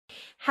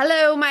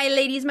Hello, my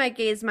ladies, my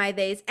gays, my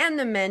theys, and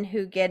the men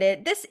who get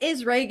it. This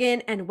is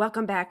Reagan, and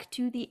welcome back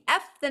to the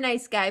F the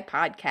Nice Guy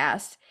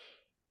podcast.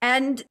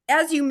 And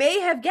as you may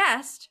have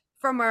guessed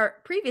from our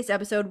previous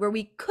episode where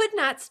we could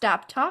not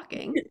stop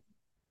talking,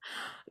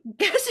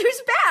 guess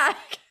who's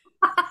back?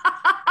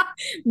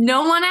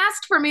 No one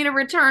asked for me to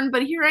return,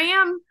 but here I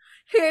am.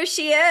 Here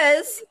she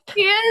is,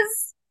 She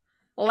is.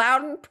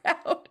 loud and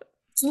proud.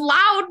 It's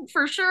loud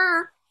for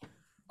sure.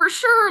 For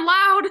sure,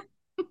 loud.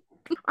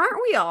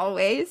 Aren't we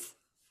always?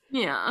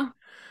 Yeah.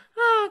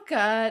 Oh,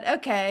 God.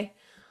 Okay.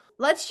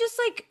 Let's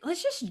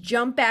just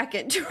jump back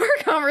into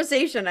our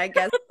conversation, I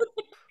guess.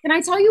 Can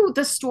I tell you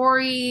the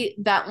story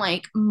that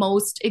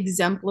most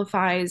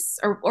exemplifies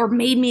or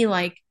made me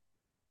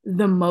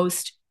the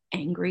most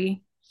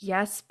angry?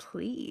 Yes,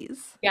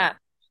 please. Yeah.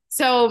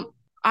 So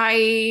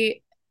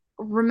I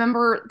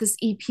remember this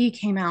EP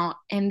came out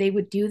and they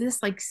would do this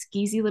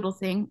skeezy little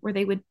thing where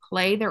they would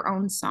play their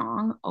own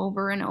song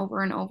over and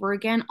over and over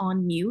again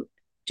on mute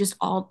just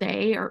all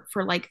day or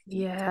for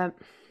Yeah,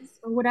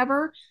 or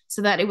whatever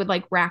so that it would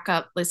rack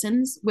up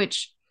listens,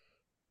 which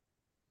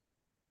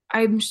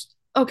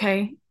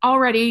okay,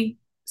 already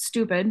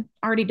stupid,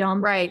 already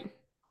dumb. right.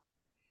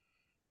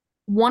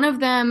 One of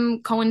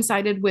them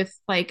coincided with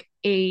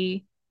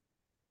a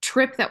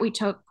trip that we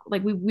took.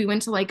 We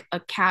went to a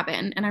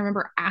cabin, and I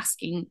remember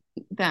asking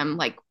them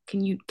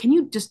can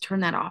you just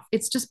turn that off?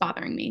 It's just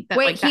bothering me that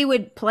Wait, that he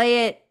would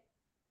play it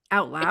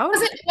out loud?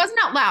 it wasn't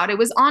out loud, it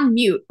was on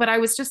mute, but I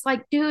was just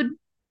like, dude,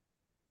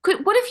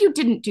 what if you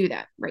didn't do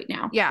that right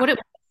now? Yeah.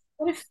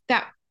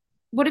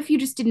 What if you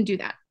just didn't do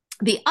that?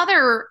 The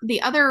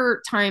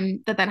other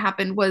time that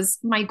happened was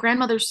my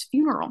grandmother's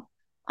funeral.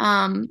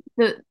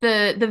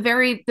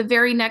 The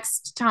very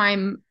next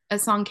time a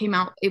song came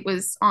out, it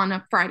was on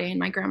a Friday, and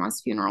my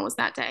grandma's funeral was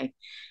that day.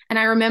 And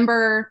I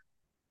remember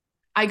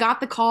I got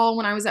the call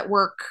when I was at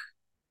work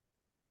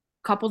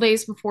a couple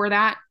days before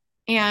that,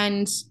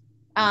 and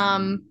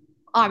um,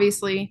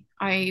 obviously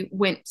I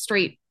went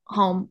straight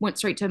home, went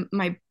straight to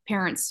my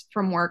parents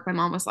from work. My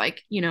mom was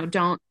like,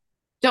 don't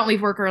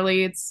leave work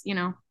early.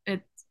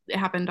 It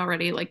happened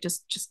already.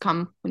 Just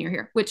come when you're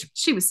here. Which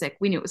she was sick.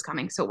 We knew it was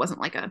coming, so it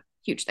wasn't a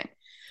huge thing.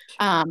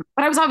 But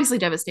I was obviously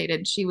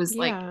devastated.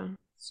 Yeah.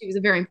 She was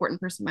a very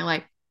important person in my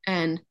life,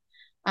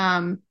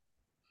 um,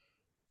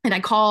 and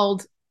I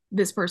called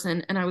this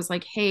person and I was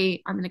like,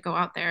 hey, I'm gonna go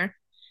out there,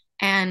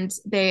 and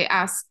they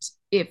asked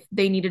if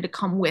they needed to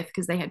come with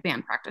because they had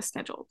band practice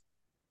scheduled,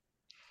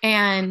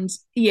 and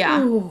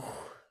yeah, Ooh.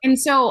 and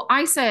so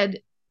I said,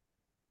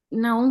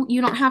 no,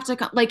 you don't have to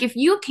come. If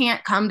you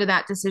can't come to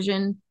that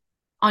decision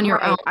on your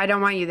own, Right. I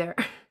don't want you there.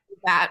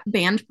 that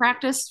band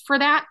practice for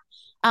that,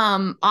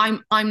 I'm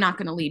not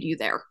going to lead you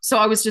there. So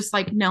I was just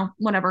like, no,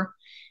 whatever.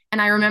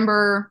 And I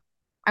remember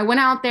I went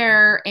out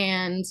there,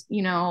 and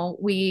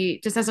we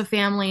just as a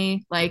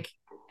family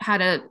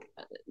had a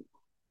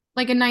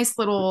nice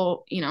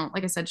little,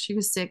 like I said, she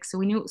was sick, so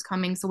we knew it was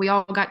coming, so we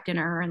all got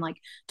dinner and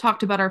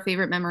talked about our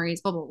favorite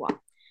memories, blah blah blah.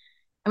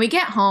 And we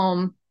get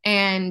home,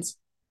 and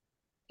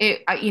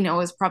it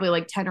was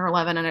probably 10 or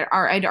 11, and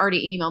I'd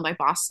already emailed my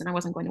boss and I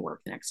wasn't going to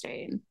work the next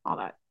day and all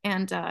that.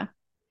 And I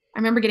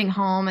remember getting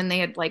home, and they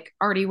had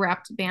already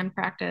wrapped band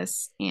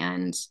practice,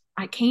 and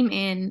I came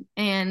in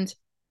and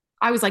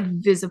I was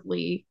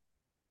visibly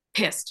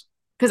pissed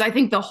because I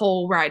think the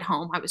whole ride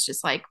home I was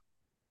just like,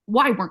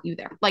 why weren't you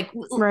there?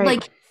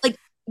 Right. Like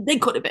they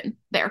could have been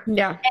there.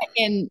 Yeah.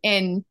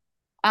 And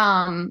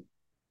um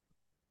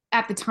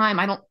at the time,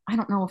 I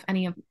don't know if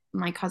any of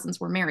my cousins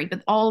were married,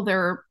 but all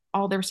their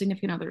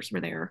significant others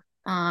were there,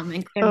 and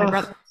my Ugh.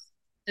 brother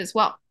as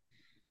well.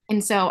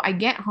 And so I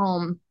get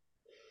home,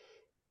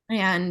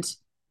 and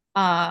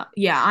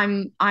yeah,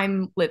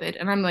 I'm livid,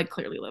 and I'm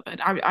clearly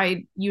livid.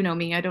 I you know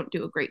me, I don't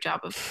do a great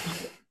job of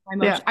my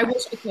Yeah. emotion. I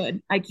wish I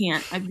could. I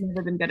can't. I've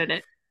never been good at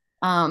it.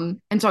 And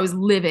so I was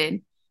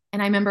livid,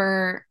 and I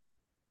remember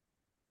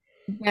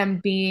them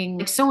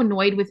being so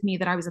annoyed with me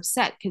that I was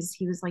upset because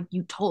he was like,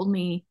 you told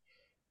me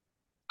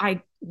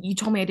I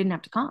didn't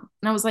have to come.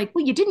 And I was like,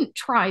 well, you didn't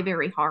try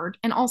very hard.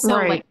 And also,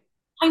 Right.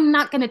 I'm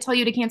not going to tell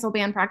you to cancel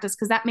band practice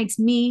because that makes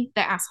me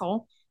the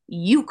asshole.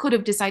 You could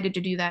have decided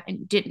to do that and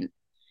you didn't.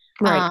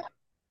 Right. Um,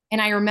 and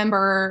I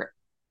remember,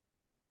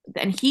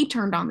 and he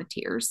turned on the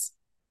tears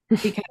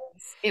because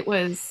it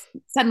was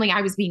suddenly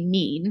I was being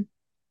mean,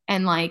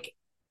 and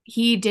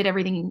he did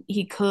everything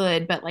he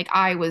could, but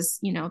I was,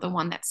 the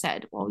one that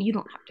said, well, you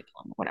don't have to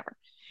kill him or whatever.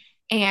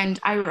 And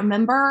I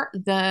remember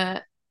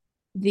the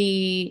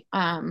the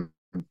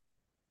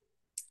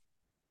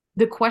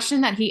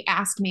question that he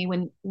asked me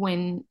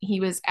when he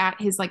was at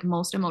his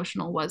most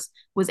emotional was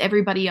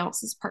everybody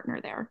else's partner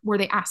there? Were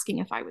they asking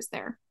if I was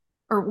there,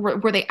 or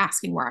were they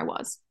asking where I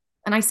was?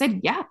 And I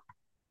said, yeah,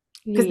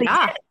 because they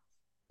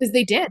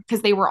Yeah.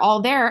 because they were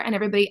all there, and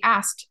everybody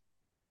asked,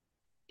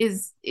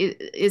 is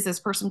this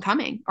person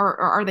coming, or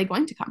are they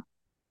going to come?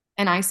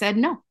 And I said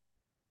no.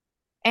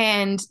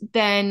 And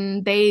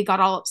then they got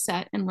all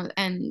upset and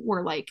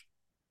were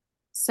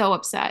so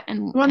upset,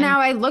 Well, and now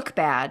I look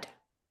bad.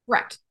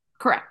 correct,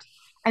 correct.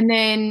 And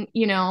then,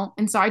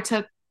 and so I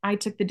took I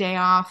took the day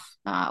off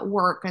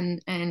work,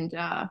 and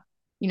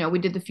you know, we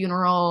did the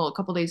funeral a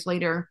couple days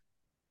later.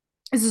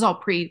 This is all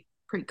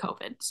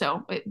pre-COVID,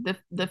 so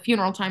the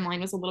funeral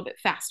timeline was a little bit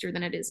faster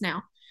than it is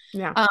now.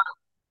 Yeah. Uh,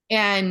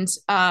 and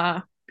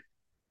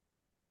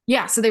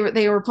yeah, so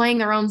they were playing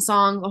their own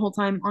song the whole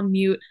time on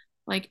mute,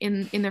 like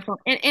in their phone.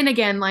 And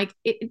again, like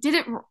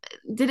did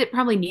it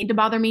probably need to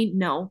bother me?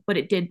 No, but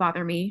it did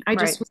bother me. I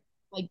just Right. was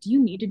like, do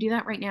you need to do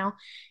that right now?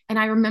 And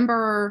I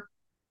remember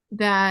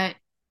that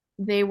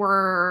they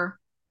were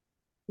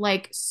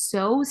like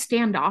so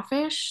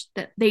standoffish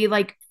that they,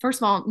 like, first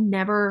of all,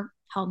 never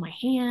held my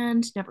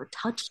hand, never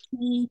touched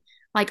me.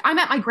 Like, I'm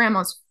at my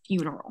grandma's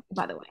funeral,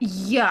 by the way.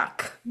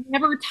 Yuck.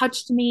 Never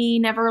touched me,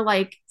 never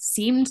like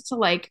seemed to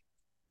like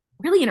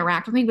really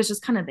interact with me, was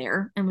just kind of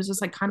there and was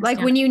just like kind of Like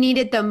standing. when you need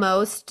it the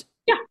most.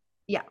 Yeah,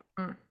 Yeah.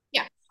 Mm,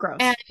 yeah. gross.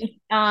 And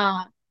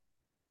uh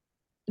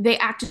they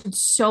acted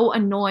so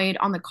annoyed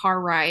on the car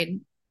ride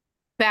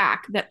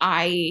back that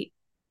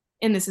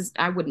and this is,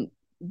 I wouldn't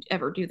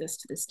ever do this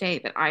to this day,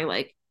 but I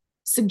like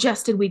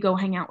suggested we go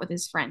hang out with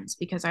his friends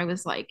because I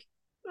was like,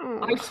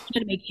 I just Oh. wanted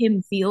to make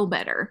him feel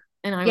better.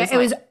 And I Yeah, was it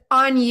like, was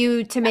on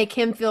you to make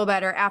him feel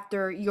better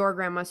after your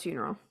grandma's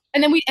funeral.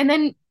 and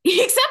then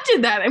he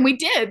accepted that, and we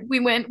did.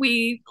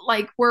 We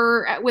like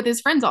were with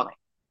his friends all night.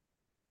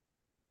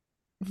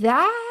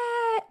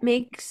 That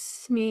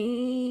makes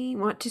me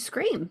want to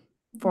scream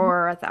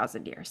for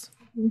 1,000 years.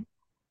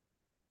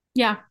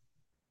 Yeah.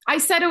 I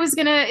said it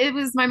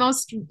was my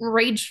most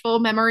rageful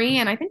memory,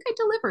 and I think I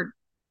delivered.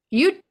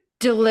 You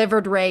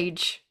delivered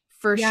rage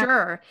for Yeah.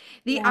 sure.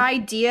 The Yeah.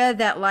 idea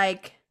that,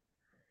 like,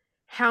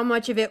 how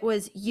much of it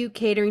was you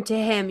catering to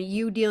him,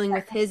 you dealing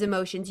with his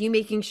emotions, you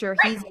making sure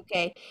he's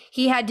okay.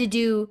 He had to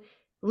do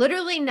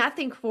literally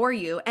nothing for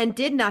you and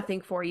did nothing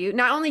for you.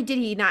 Not only did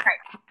he not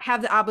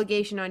have the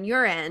obligation on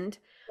your end,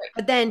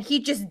 but then he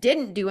just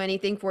didn't do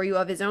anything for you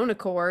of his own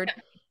accord,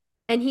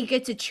 and he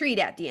gets a treat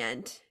at the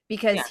end Yeah.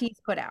 because he's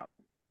put out.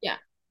 Yeah.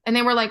 And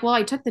they were like, "Well,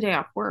 I took the day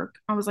off work."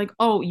 I was like,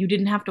 "Oh, you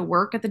didn't have to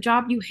work at the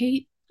job you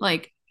hate?"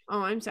 Like,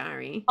 Oh, I'm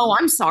sorry. "Oh,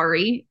 I'm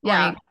sorry."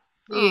 Yeah. Like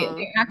Oh,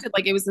 they acted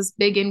like it was this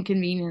big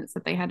inconvenience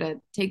that they had to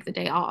take the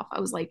day off.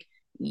 I was like,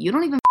 "You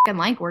don't even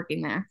like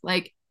working there.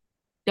 Like,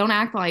 don't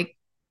act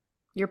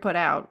you're put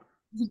out.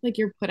 like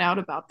you're put out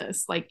about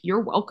this. Like, you're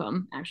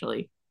welcome,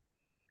 actually."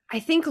 I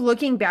think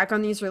looking back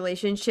on these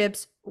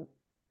relationships,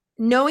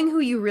 knowing who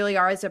you really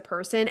are as a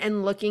person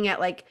and looking at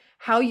like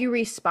how you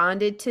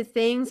responded to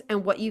things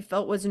and what you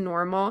felt was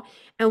normal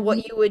and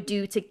what you would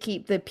do to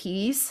keep the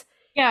peace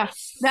Yeah,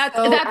 is that's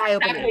so that's exactly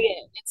eye-opening.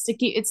 it.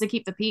 It's to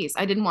keep the peace.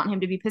 I didn't want him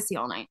to be pissy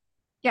all night.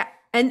 Yeah.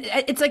 And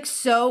it's like,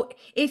 so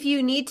if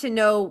you need to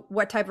know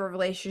what type of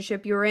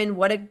relationship you're in,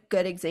 what a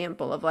good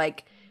example of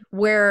like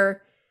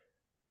where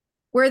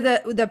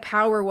the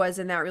power was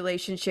in that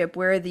relationship,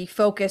 where the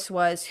focus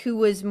was, who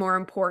was more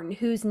important,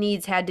 whose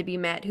needs had to be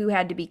met, who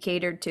had to be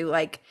catered to,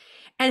 like,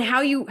 and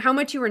how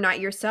much you were not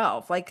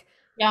yourself. Like,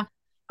 Yeah,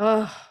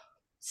 oh,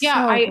 yeah.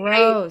 so I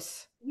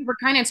gross. we were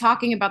kind of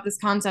talking about this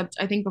concept,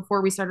 I think,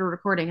 before we started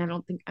recording. I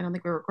don't think we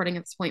were recording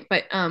at this point,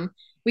 but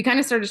we kind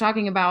of started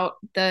talking about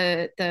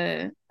the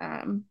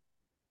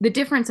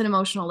difference in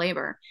emotional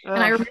labor.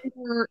 And I Ugh.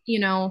 remember, you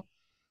know,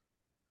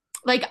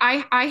 like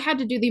I had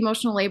to do the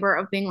emotional labor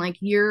of being like,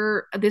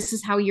 you're this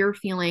is how you're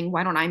feeling.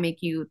 Why don't I make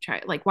you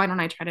try, like, why don't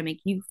I try to make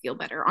you feel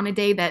better on a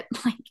day that,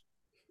 like,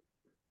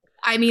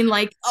 I mean,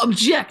 like,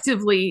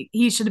 objectively,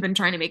 he should have been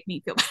trying to make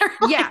me feel better.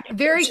 Yeah, Like,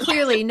 very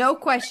clearly, no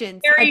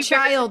questions. A very, very,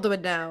 child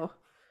would know.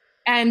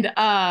 and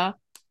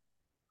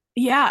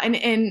yeah,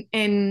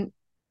 and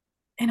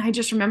I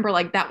just remember,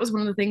 like, that was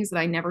one of the things that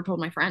I never told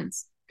my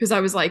friends, because I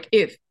was like,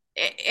 if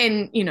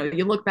and you know,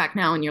 you look back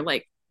now and you're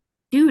like,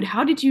 dude,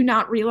 how did you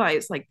not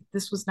realize, like,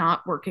 this was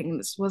not working,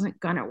 this wasn't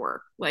gonna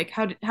work? Like,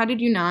 how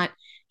did you not,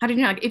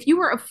 if you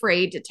were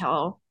afraid to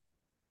tell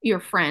your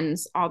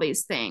friends all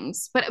these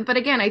things, but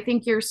again, I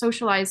think you're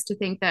socialized to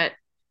think that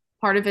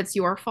part of it's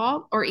your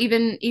fault, or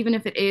even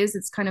if it is,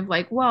 it's kind of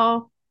like,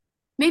 well,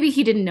 maybe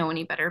he didn't know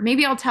any better,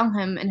 maybe I'll tell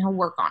him and he'll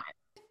work on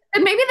it,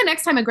 and maybe the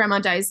next time a grandma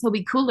dies he'll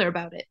be cooler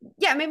about it.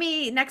 Yeah,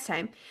 maybe next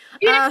time.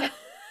 Maybe next Uh, time.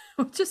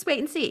 we'll just wait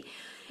and see.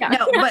 Yeah.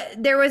 No, but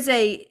there was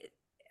I,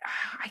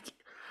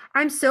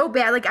 I'm so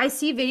bad. Like I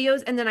see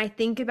videos and then I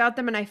think about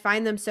them and I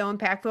find them so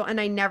impactful and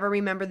I never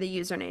remember the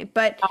username.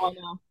 But Oh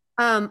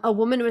no. a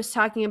woman was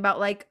talking about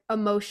like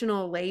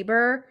emotional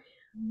labor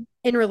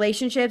in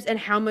relationships and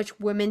how much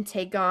women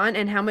take on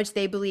and how much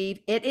they believe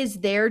it is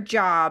their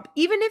job,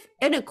 even if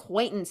an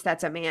acquaintance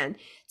that's a man,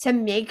 to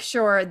make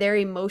sure their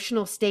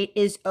emotional state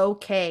is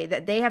okay,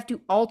 that they have to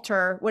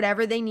alter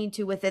whatever they need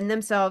to within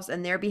themselves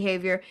and their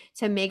behavior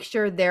to make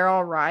sure they're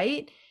all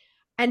right,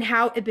 and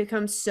how it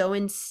becomes so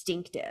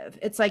instinctive.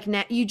 It's like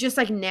you just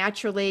like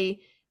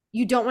naturally,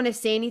 you don't want to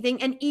say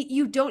anything and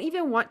you don't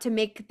even want to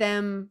make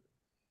them,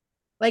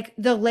 like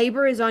the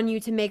labor is on you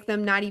to make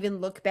them not even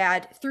look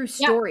bad through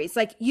Yeah. stories.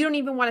 Like you don't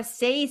even want to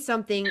say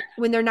something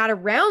when they're not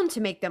around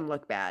to make them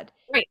look bad.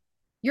 Right.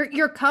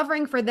 You're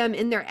covering for them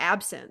in their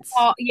absence.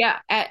 Yeah,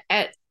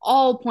 at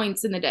all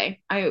points in the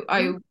day. I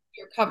Mhm.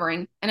 you're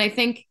covering. And I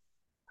think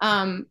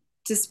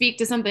to speak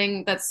to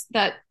something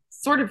that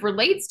sort of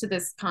relates to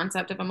this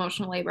concept of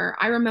emotional labor,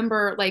 I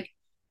remember like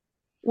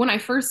when I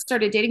first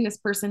started dating this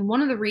person,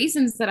 one of the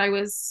reasons that I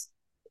was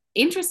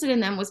interested in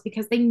them was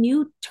because they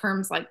knew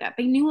terms like that.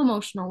 They knew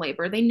emotional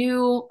labor. They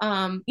knew, like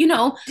Dang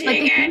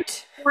they knew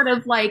it. sort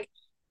of like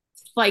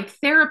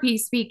therapy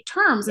speak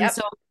terms. And Yep.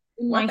 so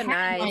in my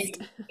head, like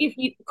Weaponized. if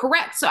you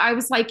correct, so I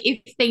was like,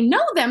 if they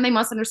know them, they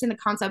must understand the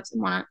concepts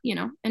and want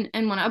to,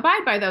 and want to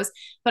abide by those.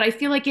 But I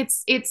feel like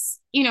it's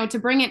to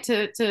bring it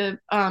to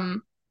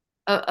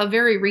a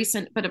very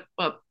recent but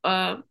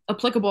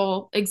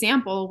applicable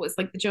example was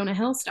like the Jonah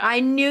Hill stuff. I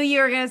knew you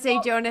were going to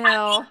say Jonah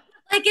Hill.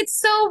 Like it's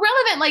so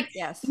relevant. Like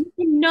Yes. you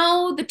can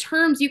know the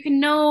terms, you can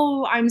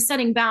know I'm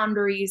setting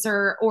boundaries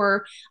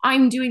or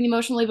I'm doing the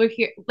emotional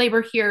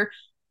labor here,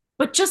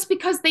 but just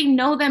because they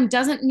know them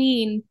doesn't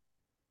mean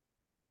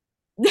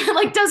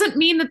doesn't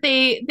mean that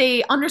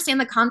they understand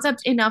the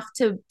concept enough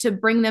to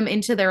bring them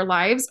into their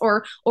lives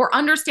or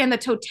understand the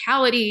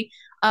totality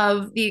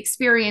of the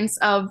experience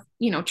of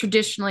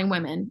traditionally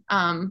women.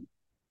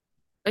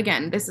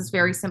 Again, this is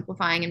very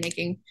simplifying and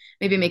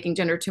making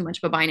gender too much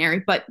of a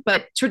binary, but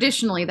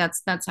traditionally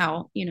that's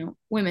how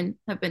women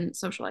have been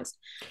socialized.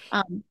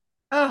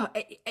 Well,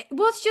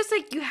 it's just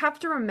like you have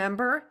to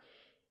remember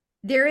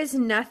there is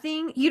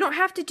nothing, you don't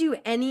have to do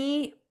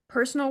any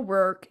personal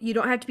work. You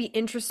don't have to be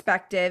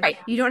introspective. Right.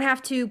 You don't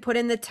have to put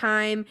in the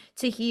time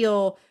to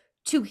heal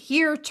to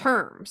hear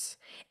terms.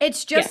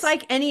 It's just Yes.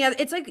 like any other,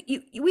 it's like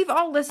we've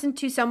all listened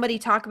to somebody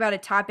talk about a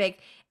topic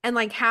and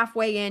like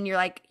halfway in, you're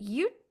like,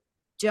 you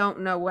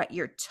don't know what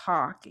you're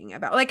talking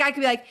about. Like I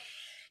could be like,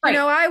 Right.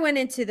 I went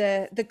into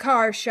the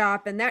car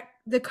shop and that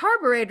the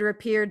carburetor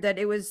appeared that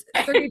it was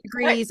 30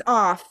 degrees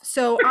off.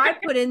 So I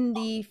put in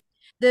the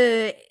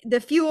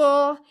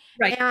fuel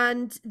Right.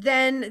 and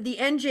then the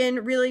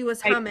engine really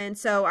was Right. humming.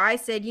 So I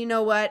said, you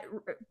know what?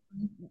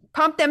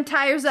 Pump them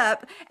tires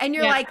up. And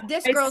you're Yeah. like,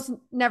 this girl's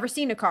never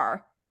seen a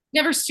car.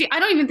 I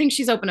don't even think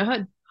she's opened a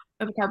hood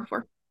of a car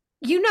before.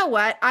 You know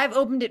what? I've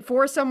opened it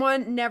for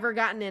someone, never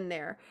gotten in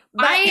there.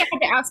 But I had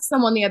to ask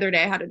someone the other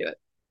day how to do it.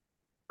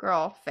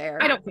 girl, fair.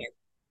 I don't care.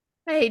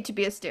 I hate to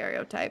be a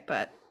stereotype,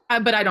 but I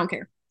don't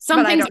care.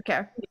 I don't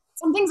care.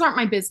 Some things aren't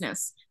my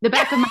business. The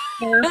back of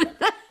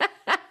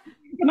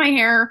my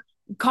hair,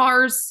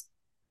 cars.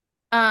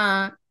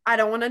 I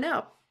don't want to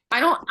know. I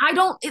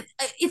don't.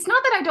 It's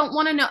not that I don't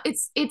want to know.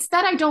 It's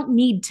that I don't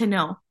need to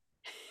know.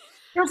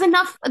 There's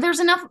enough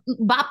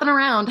bopping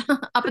around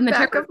up in the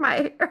back of my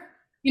hair.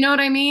 You know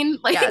what I mean?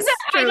 Like yes,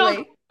 I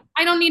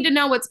don't need to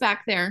know what's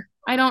back there.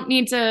 I don't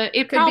need to.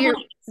 It could probably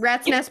be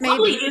rat's nest,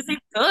 probably maybe. isn't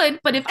good,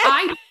 but if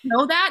I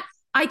know that,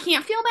 I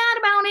can't feel bad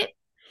about it.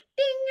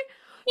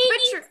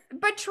 Ding.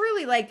 But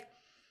truly, like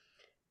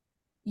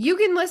you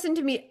can listen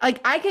to me.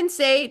 Like I can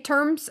say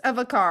terms of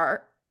a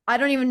car. I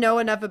don't even know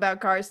enough about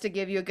cars to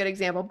give you a good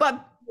example.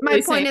 But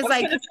my point is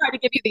like, I was trying to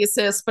give you the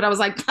assist, but I was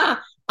like, I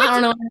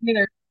don't know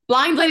either.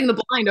 Blind leading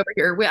the blind over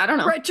here. I don't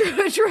know. Right,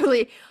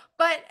 truly.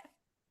 But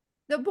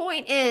the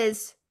point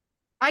is,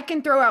 I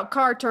can throw out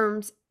car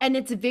terms, and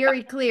it's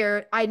very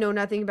clear I know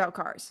nothing about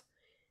cars.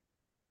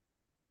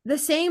 The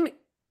same,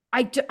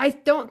 I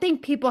don't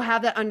think people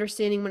have that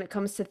understanding when it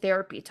comes to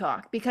therapy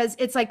talk, because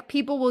it's like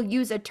people will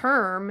use a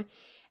term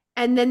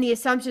and then the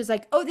assumption is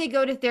like, oh, they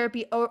go to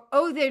therapy, or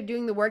oh, they're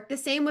doing the work. The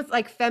same with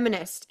like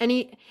feminist,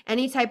 any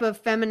type of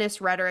feminist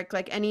rhetoric,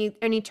 like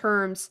any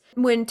terms.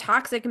 When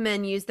toxic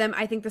men use them,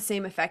 I think the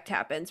same effect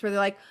happens where they're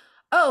like,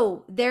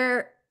 oh,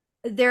 they're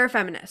a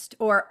feminist,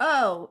 or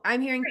oh,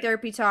 I'm hearing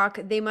therapy talk,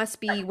 they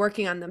must be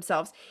working on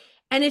themselves.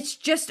 And it's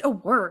just a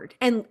word.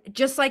 And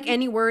just like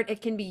any word,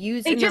 it can be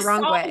used in the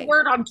wrong way. The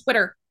word on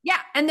Twitter. Yeah,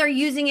 and they're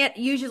using it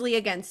usually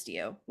against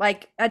you.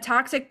 Like a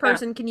toxic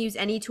person can use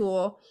any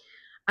tool.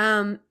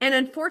 And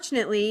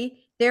unfortunately,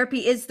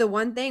 therapy is the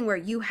one thing where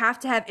you have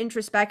to have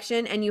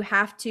introspection and you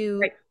have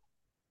to,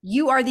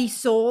 you are the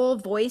sole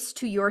voice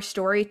to your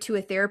story to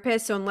a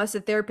therapist. So unless a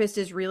therapist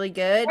is really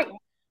good,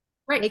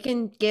 they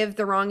can give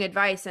the wrong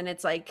advice. And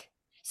it's like,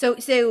 so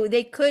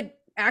they could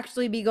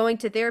actually be going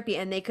to therapy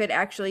and they could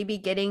actually be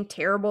getting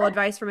terrible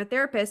advice from a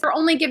therapist. They're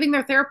only giving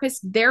their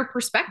therapist their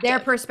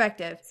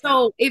perspective.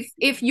 So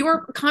if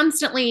you're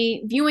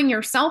constantly viewing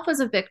yourself as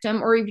a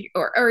victim,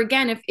 or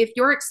again, if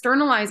you're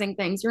externalizing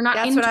things, you're not.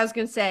 That's what I was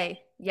going to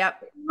say.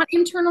 Yep. You're not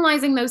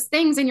internalizing those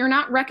things, and you're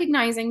not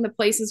recognizing the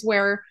places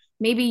where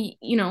maybe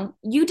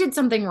you did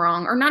something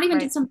wrong, or not even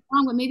did something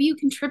wrong, but maybe you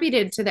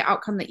contributed to the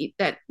outcome that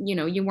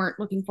you weren't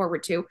looking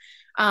forward to.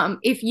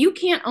 If you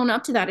can't own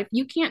up to that, if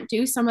you can't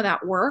do some of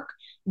that work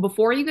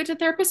before you get to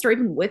therapist, or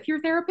even with your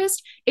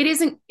therapist,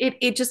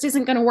 it just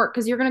isn't going to work,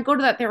 because you're going to go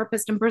to that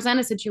therapist and present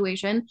a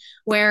situation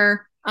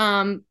where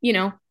you're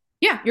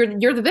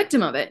the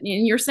victim of it,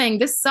 and you're saying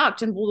this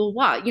sucked and blah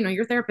blah blah.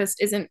 Your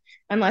therapist isn't,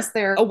 unless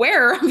they're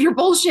aware of your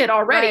bullshit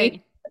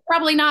already,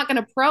 probably not going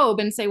to probe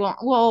and say,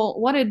 well,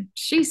 what did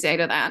she say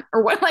to that,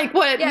 or what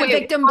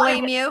victim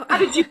blame you. How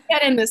did you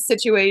get in this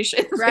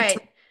situation? Right.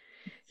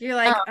 You're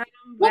like,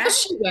 what was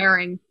she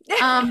wearing?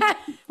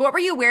 What were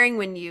you wearing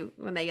when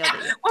they yelled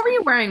at you? What were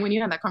you wearing when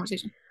you had that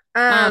conversation?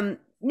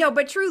 No,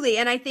 but truly,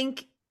 and I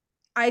think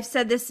I've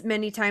said this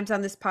many times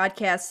on this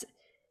podcast,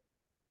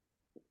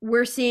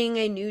 we're seeing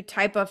a new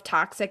type of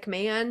toxic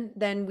man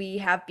than we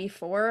have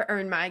before, or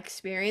in my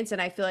experience,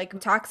 and I feel like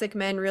toxic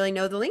men really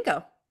know the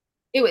lingo.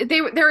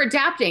 They're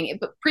adapting,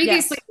 but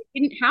previously Yes.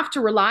 you didn't have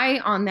to rely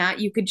on that.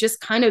 You could just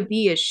kind of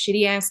be a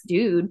shitty ass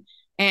dude,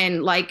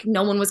 and like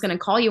no one was going to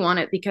call you on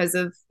it because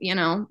of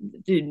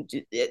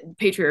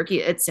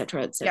patriarchy,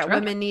 etc., Yeah, etc.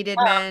 women needed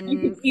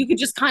men. You could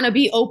just kind of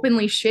be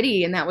openly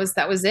shitty, and that was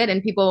it.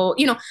 And people,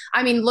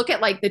 I mean, look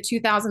at like the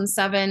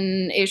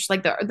 2007 ish,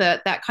 like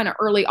the that kind of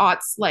early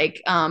aughts,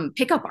 like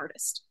pickup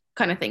artist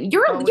kind of thing.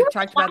 We've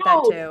talked about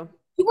that too.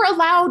 You were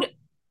allowed,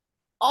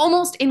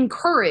 almost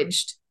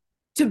encouraged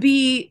to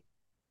be.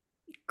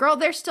 Girl,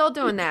 they're still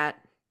doing that.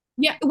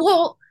 Yeah,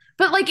 well,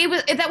 but like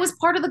that was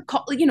part of that's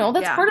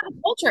Yeah. part of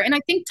the culture, and I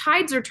think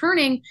tides are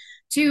turning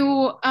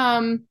to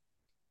a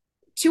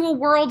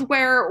world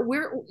where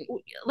we're,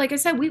 like I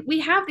said, we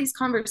have these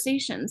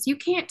conversations. You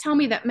can't tell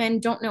me that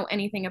men don't know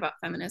anything about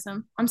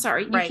feminism. I'm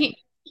sorry, you Right. can't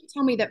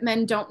tell me that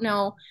men don't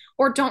know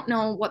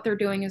what they're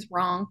doing is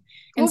wrong.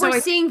 And Well, so we're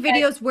seeing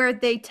videos where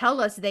they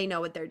tell us they know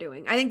what they're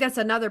doing. I think that's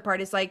another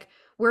part, is like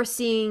we're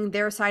seeing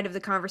their side of the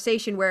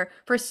conversation, where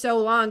for so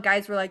long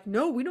guys were like,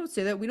 no, we don't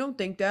say that, we don't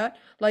think that,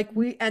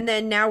 and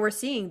then now we're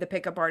seeing the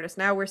pickup artists,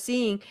 now we're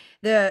seeing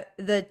the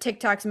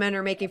TikToks men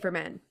are making for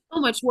men. so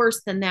much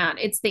worse than that.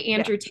 It's the Yeah.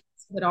 Andrew Tate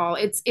of it all.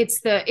 It's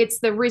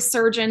the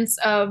resurgence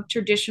of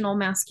traditional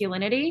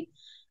masculinity.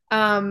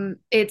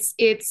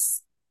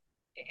 It's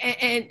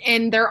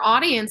and their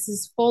audience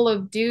is full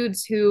of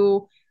dudes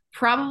who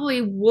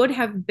probably would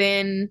have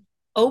been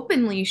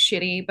openly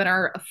shitty but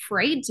are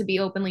afraid to be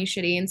openly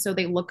shitty, and so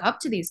they look up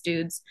to these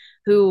dudes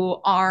who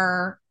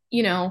are,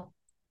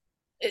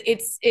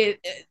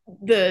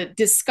 the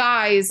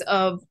disguise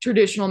of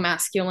traditional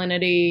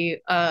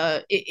masculinity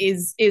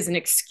is an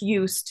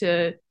excuse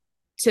to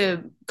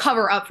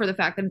cover up for the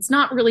fact that it's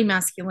not really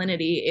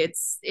masculinity.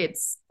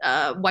 It's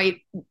white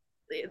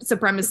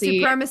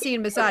supremacy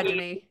And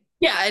misogyny.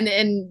 Yeah,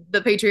 and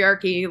the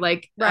patriarchy,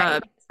 like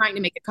Right. trying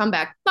to make a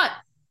comeback. But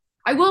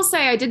I will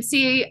say I did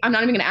see. I'm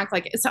not even going to act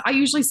like it. So I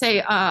usually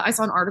say I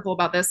saw an article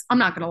about this. I'm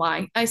not going to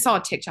lie. I saw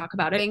a TikTok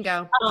about it.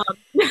 Bingo. Um,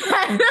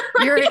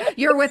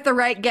 You're with the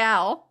right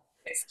gal.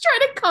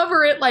 trying to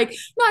cover it like,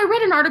 no, I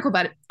read an article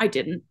about it. I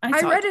didn't.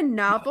 I read a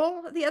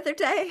novel the other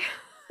day.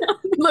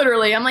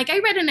 Literally, I'm like, I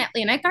read an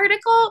Atlantic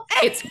article.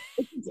 It's a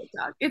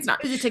TikTok. It's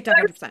not. It's a TikTok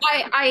 100%.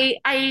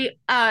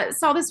 I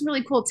saw this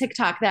really cool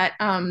TikTok that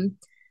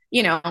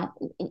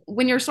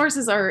when your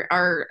sources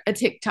are a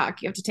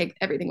TikTok, you have to take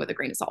everything with a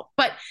grain of salt.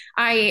 But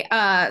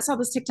I saw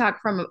this TikTok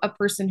from a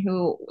person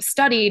who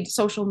studied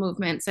social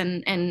movements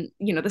and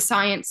the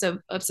science of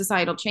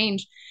societal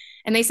change,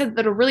 and they said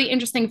that a really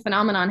interesting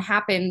phenomenon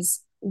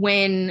happens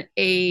when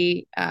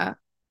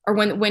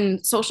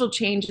when social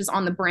change is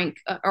on the brink,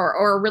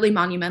 or a really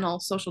monumental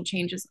social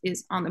change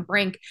is on the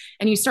brink,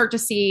 and you start to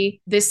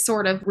see this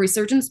sort of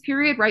resurgence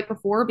period right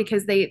before,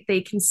 because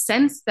they can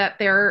sense that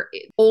their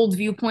old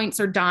viewpoints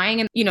are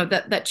dying, and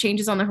that change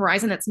is on the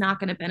horizon that's not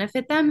going to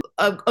benefit them.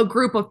 A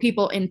group of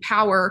people in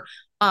power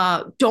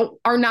are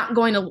not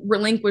going to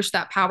relinquish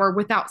that power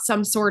without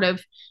some sort of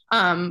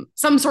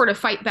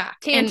fight back,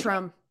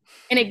 Tantrum.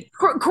 and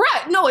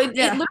correct. No, it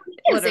literally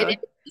is. Literally.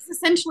 It's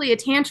essentially a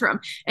tantrum.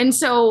 And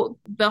so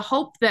the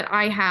hope that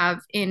I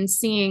have in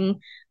seeing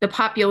the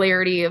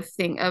popularity of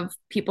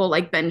people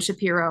like Ben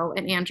Shapiro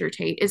and Andrew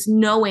Tate is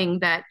knowing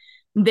that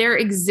their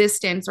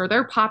existence or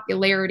their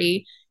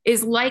popularity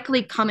is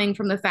likely coming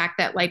from the fact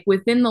that, like,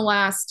 within the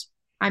last,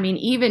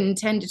 even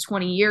 10 to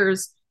 20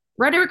 years,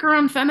 rhetoric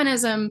around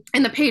feminism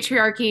and the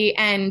patriarchy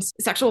and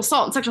sexual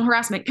assault and sexual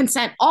harassment,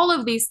 consent, all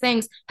of these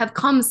things have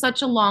come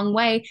such a long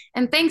way.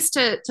 And thanks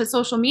to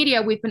social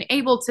media, we've been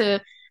able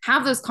to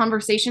have those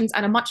conversations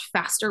at a much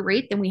faster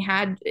rate than we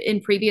had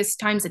in previous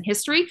times in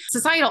history.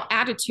 Societal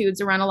attitudes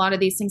around a lot of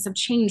these things have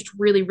changed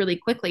really, really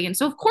quickly. And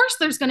so of course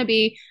there's going to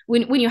be,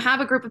 when you have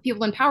a group of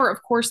people in power,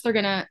 of course they're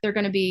going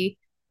to be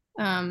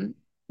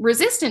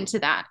resistant to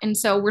that. And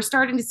so we're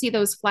starting to see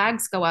those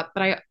flags go up.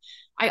 But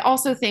I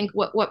also think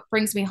what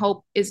brings me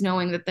hope is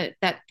knowing that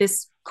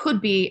this could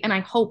be, and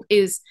I hope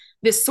is,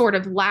 this sort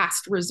of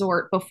last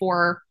resort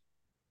before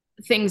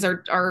things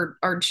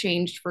are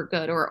changed for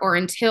good, or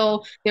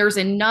until there's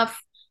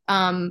enough,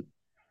 as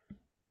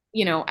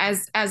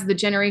the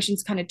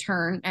generations kind of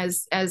turn,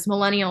 as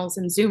millennials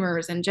and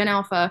Zoomers and Gen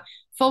Alpha,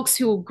 folks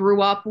who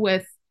grew up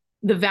with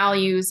the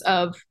values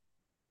of,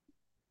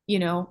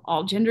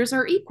 all genders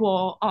are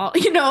equal, all,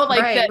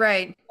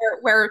 Right.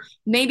 where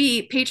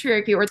maybe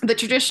patriarchy or the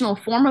traditional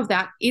form of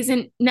that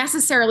isn't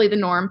necessarily the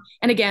norm.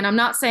 And again, I'm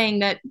not saying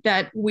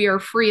that we are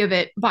free of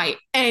it by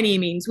any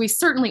means. We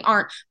certainly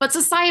aren't. But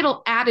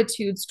societal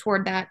attitudes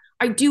toward that,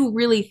 I do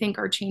really think,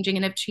 are changing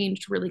and have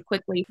changed really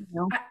quickly.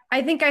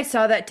 I think I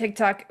saw that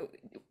TikTok.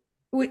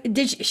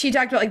 She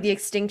talked about like the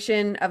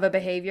extinction of a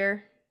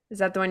behavior? Is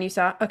that the one you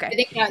saw? Okay. I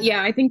think that,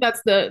 yeah, I think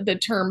that's the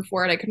term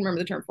for it. I couldn't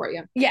remember the term for it.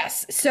 Yeah.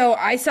 Yes. So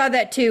I saw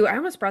that too. I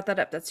almost brought that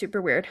up. That's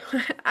super weird.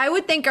 I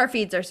would think our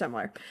feeds are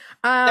similar.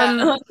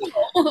 Yeah.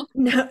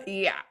 No,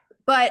 yeah.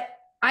 But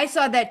I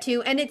saw that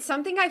too. And it's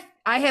something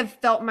I have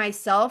felt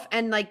myself.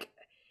 And like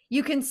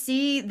you can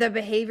see the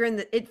behavior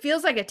and it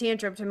feels like a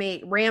tantrum to me.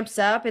 It ramps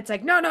up. It's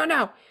like, no, no,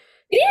 no.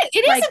 It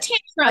is Like a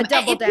tantrum. a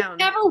double If you've down.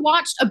 never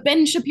watched a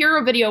Ben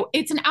Shapiro video,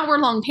 it's an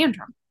hour-long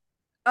tantrum.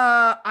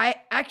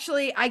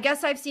 I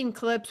guess I've seen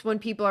clips when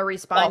people are Well,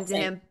 responding to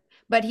same. him,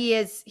 but he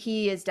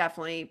is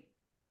definitely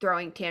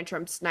throwing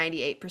tantrums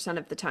 98%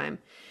 of the time.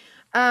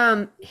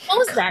 Um, He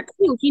knows that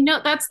too. He know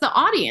that's the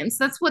audience.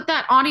 That's what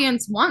that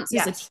audience wants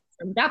is a yes.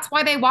 tantrum. That's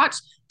why they watch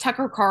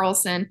Tucker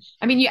Carlson.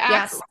 I mean,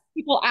 Yes.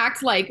 people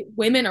act like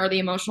women are the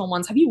emotional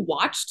ones. Have you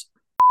watched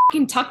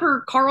fucking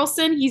Tucker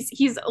Carlson?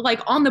 He's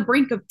like on the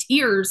brink of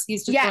tears.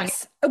 He's just going,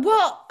 Yes.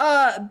 Well,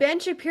 Ben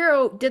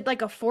Shapiro did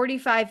like a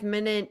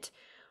 45-minute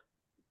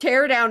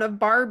teardown of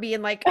Barbie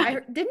and like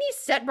didn't he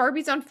set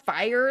Barbies on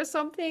fire or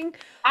something?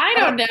 I Uh,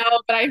 don't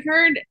know, but I've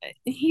heard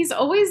he's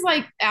always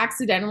like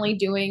accidentally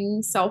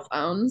doing cell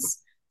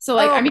phones. So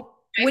like, I mean,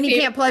 oh, when he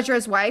my can't pleasure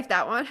his wife,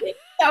 that one.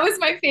 that was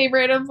my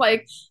favorite of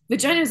like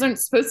vaginas aren't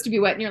supposed to be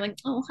wet, and you're like,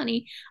 oh,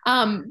 honey.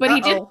 But he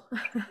did Uh-oh.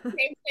 the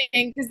same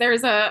thing because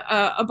there's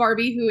a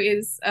Barbie who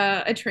is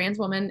a trans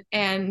woman,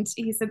 and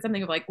he said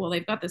something of like, well,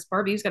 they've got this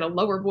Barbie who's got a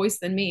lower voice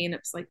than me, and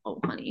it's like,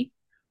 oh, honey,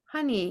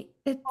 Honey,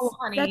 oh,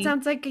 that honey,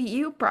 sounds like a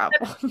you that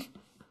problem.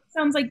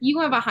 sounds like you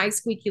have a high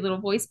squeaky little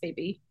voice,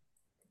 baby.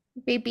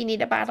 Baby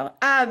need a bottle.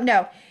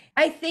 No.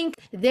 I think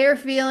they're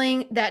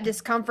feeling that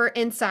discomfort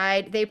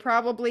inside. They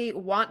probably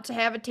want to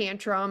have a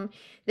tantrum.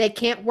 They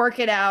can't work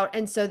it out,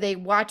 and so they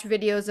watch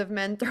videos of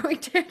men throwing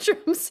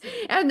tantrums,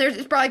 and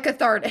it's probably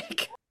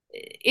cathartic.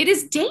 It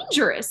is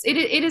dangerous. It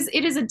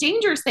is a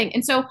dangerous thing.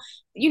 And so,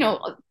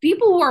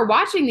 people who are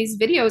watching these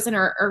videos and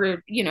are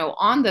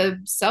on the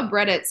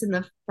subreddits and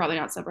the probably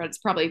not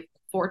subreddits, probably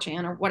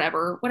 4chan or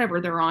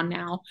whatever they're on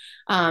now.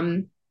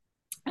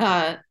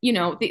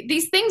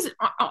 These things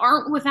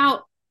aren't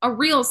without a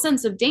real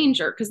sense of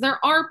danger because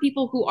there are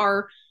people who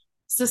are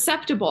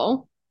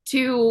susceptible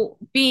to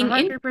being in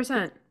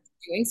 100%.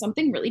 doing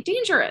something really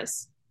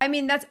dangerous. I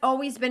mean, that's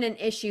always been an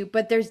issue,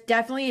 but there's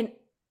definitely an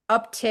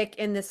uptick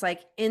in this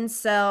like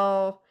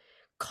incel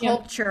Yeah.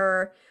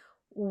 culture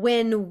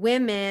when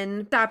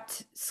women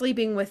stopped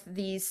sleeping with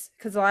these,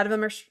 because a lot of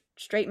them are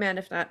straight men,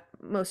 if not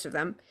most of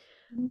them.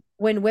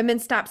 When women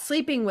stop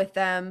sleeping with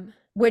them,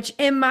 which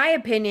in my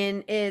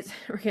opinion is,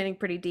 we're getting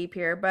pretty deep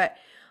here, but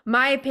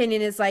my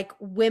opinion is like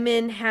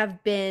women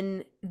have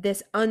been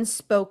this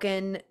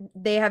unspoken,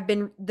 they have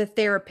been the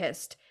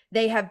therapist,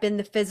 they have been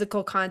the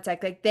physical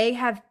contact, like they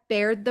have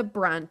bared the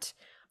brunt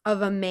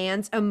of a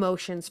man's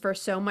emotions for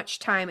so much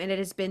time and it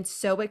has been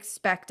so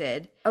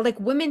expected. Like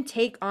women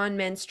take on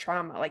men's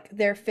trauma, like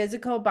their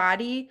physical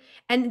body,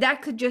 and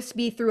that could just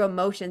be through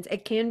emotions.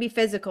 It can be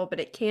physical, but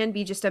it can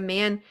be just a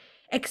man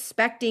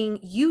expecting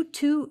you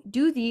to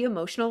do the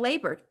emotional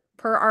labor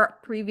per our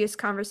previous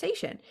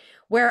conversation,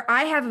 where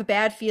I have a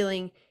bad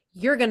feeling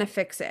you're going to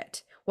fix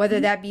it, whether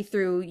that be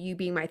through you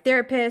being my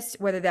therapist,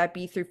 whether that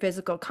be through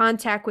physical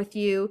contact with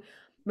you,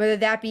 whether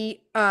that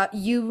be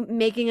you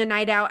making a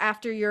night out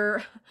after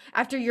your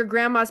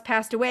grandma's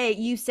passed away,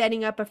 you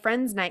setting up a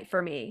friend's night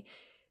for me.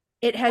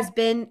 It has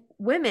been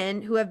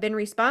women who have been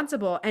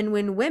responsible. And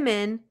when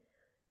women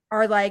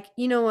are like,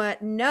 you know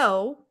what,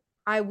 no,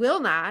 I will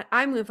not.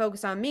 I'm going to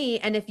focus on me.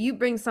 And if you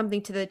bring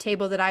something to the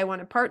table that I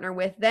want to partner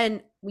with,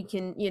 then we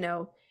can,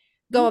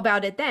 go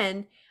about it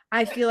then.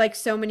 I feel like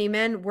so many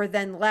men were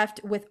then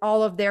left with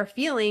all of their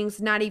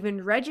feelings, not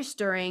even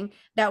registering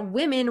that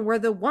women were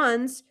the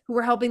ones who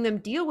were helping them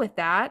deal with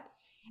that.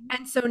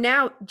 And so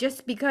now,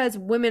 just because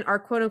women are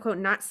quote unquote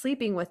not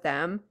sleeping with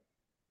them,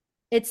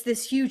 it's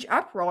this huge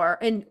uproar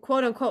and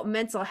quote unquote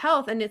mental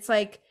health. And it's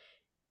like,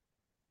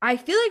 I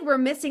feel like we're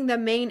missing the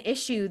main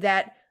issue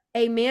that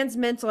a man's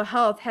mental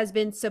health has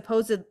been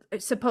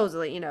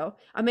supposedly,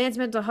 a man's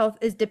mental health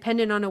is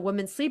dependent on a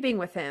woman sleeping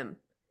with him.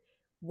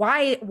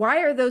 Why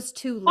are those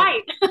two Why?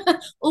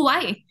 linked? Why?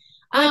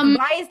 Like Um,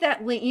 why is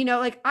that linked?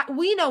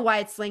 We know why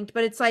it's linked,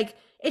 but it's like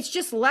it's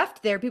just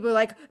left there. People are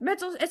like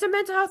it's a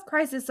mental health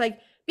crisis, like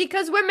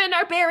because women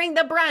are bearing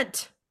the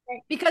brunt.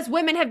 Because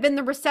women have been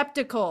the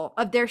receptacle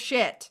of their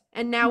shit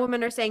and now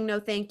women are saying no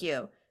thank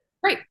you.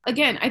 right.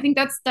 Again, I think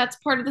that's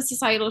part of the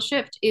societal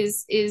shift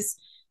is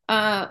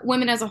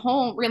women as a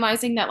whole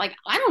realizing that like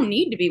I don't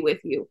need to be with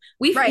you.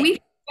 Right. We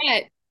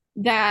forget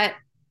that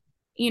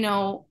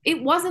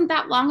it wasn't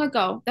that long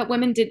ago that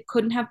women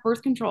couldn't have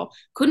birth control,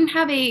 couldn't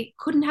have a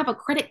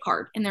credit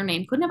card in their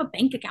name, couldn't have a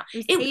bank account. It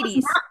was It was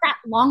 80s. not that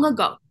long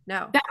ago.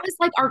 No. That was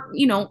like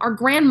our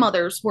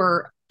grandmothers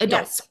were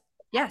adults. Yes.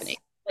 Yes. Happening.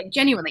 Like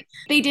genuinely.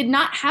 They did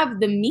not have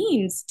the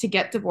means to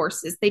get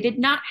divorces. They did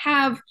not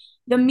have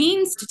the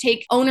means to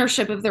take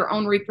ownership of their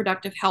own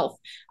reproductive health.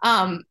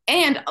 And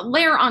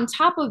layer on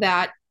top of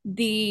that,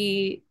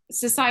 the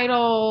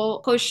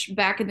societal push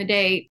back in the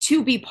day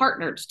to be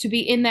partnered, to be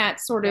in that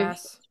sort of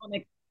Yes.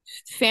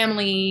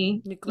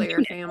 family Nuclear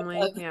unit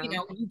family. of, Yeah.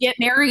 you get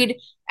married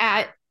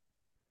at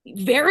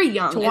very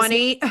young, as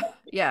 20.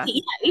 Yeah.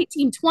 yeah,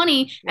 18,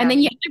 20, and Yeah. then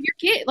you have your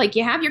kid, like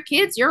you have your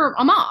kids, you're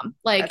a mom.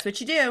 Like That's what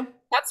you do.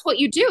 that's what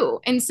you do.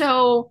 And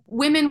so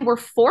women were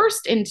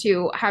forced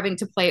into having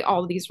to play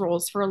all of these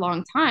roles for a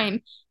long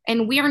time.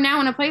 And we are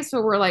now in a place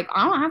where we're like,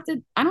 I don't have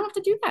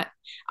to do that.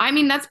 I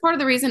mean, that's part of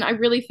the reason I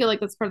really feel like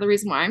that's part of the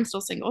reason why I'm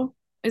still single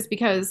is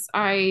because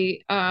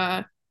I'm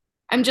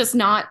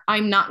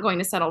not going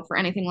to settle for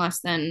anything less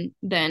than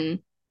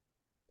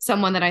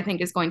someone that I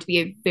think is going to be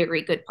a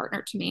very good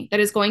partner to me,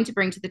 that is going to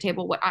bring to the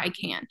table what I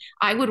can.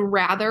 I would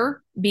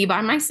rather be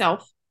by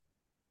myself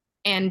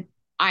and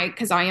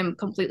because I am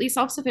completely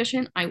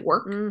self-sufficient. I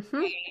work, Mm-hmm.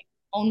 I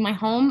own my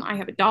home, I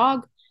have a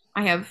dog,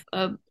 I have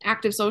a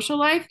active social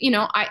life.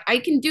 I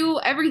can do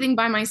everything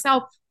by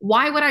myself.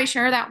 Why would I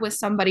share that with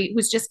somebody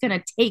who's just going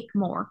to take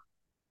more?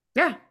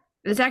 Yeah.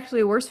 It's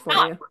actually worse for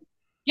Not, you.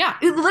 yeah,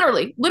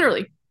 literally.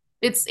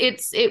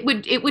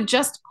 It would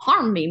just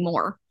harm me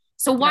more.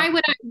 So Yeah.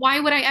 why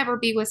would I ever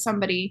be with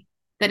somebody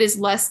that is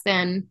less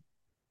than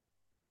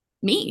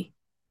me,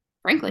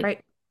 frankly?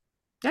 Right.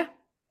 Yeah.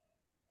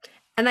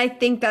 And I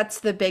think that's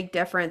the big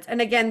difference.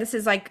 And again, this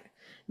is like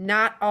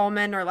not all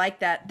men are like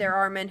that. There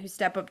are men who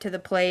step up to the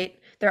plate.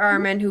 There are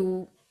men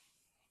who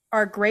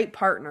are great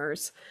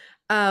partners.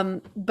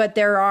 But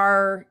there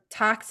are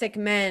toxic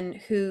men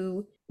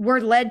who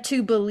were led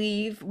to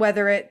believe,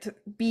 whether it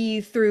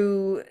be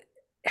through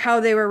how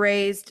they were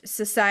raised,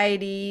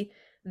 society,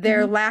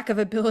 their Mhm. lack of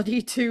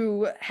ability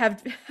to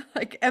have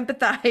like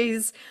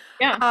empathize,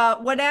 Yeah.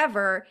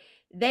 whatever,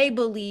 they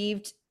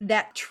believed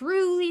that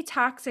truly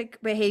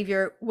toxic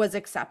behavior was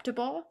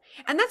acceptable.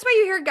 And that's why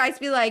you hear guys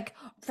be like,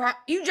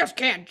 you just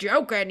can't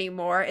joke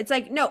anymore. It's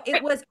like, no, it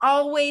Right. was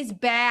always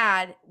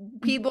bad.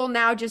 People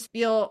now just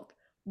feel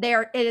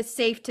it is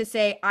safe to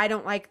say, I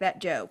don't like that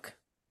joke.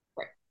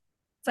 Right.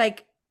 It's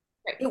like,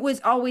 Right. it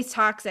was always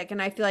toxic.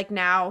 And I feel like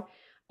now,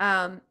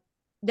 um,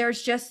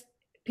 there's just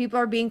people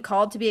are being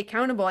called to be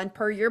accountable. And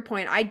per your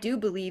point, I do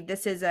believe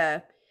this is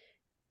a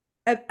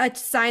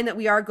sign that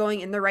we are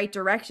going in the right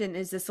direction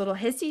is this little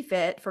hissy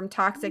fit from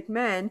toxic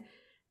men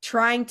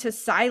trying to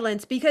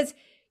silence because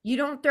you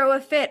don't throw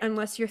a fit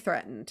unless you're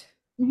threatened.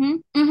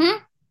 Mm-hmm.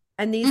 Mm-hmm.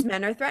 And these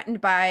men are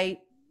threatened by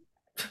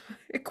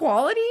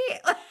equality.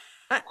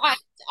 I,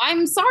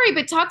 I'm sorry,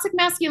 but toxic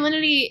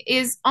masculinity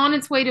is on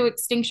its way to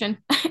extinction.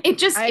 It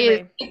just I is.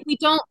 agree. If we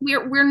don't,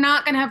 we're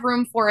not going to have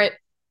room for it.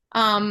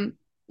 Um,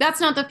 that's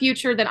not the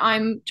future that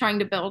I'm trying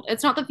to build.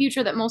 It's not the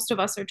future that most of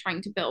us are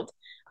trying to build.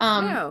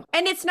 Um, No.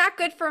 And it's not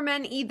good for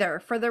men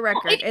either, for the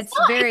record. it's It's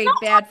not. It's very not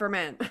bad for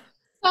men.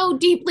 so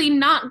deeply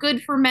not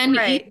good for men either.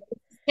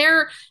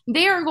 Right.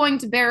 They are going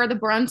to bear the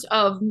brunt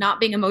of not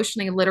being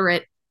emotionally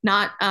literate,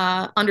 not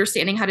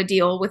understanding how to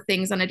deal with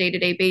things on a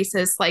day-to-day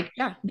basis. Like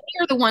Yeah.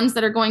 they are the ones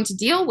that are going to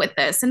deal with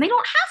this, and they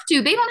don't have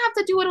to. They don't have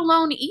to do it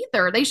alone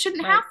either. They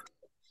shouldn't have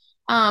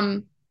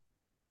Right. to.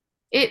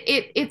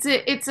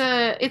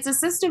 It's a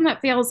system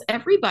that fails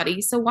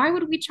everybody. So why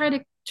would we try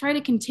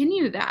to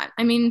continue that?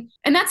 I mean,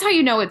 and that's how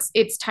you know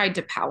it's tied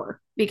to power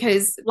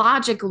because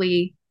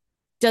logically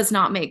does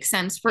not make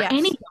sense for Yes.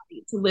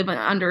 anybody to live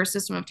under a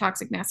system of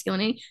toxic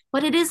masculinity.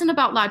 But it isn't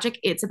about logic,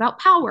 it's about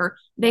power.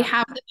 They Yeah.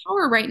 have the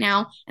power right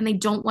now and they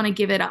don't want to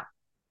give it up.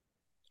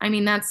 I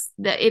mean,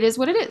 it is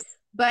what it is.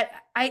 But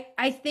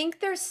I think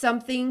there's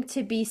something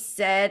to be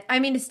said. I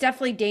mean, it's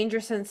definitely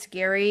dangerous and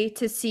scary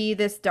to see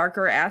this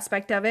darker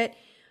aspect of it,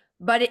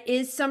 but it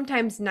is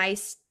sometimes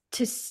nice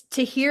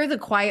to hear the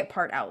quiet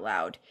part out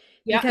loud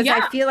Yeah, because I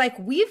yeah. feel like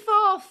we've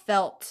all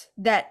felt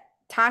that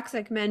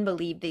toxic men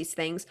believe these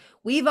things.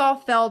 We've all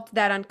felt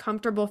that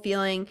uncomfortable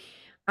feeling.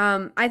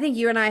 I think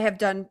you and I have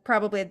done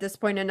probably at this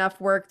point enough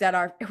work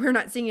that we're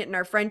not seeing it in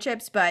our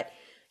friendships, but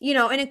in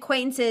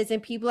acquaintances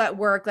and people at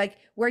work, like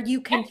where you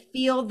can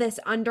feel this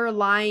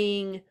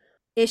underlying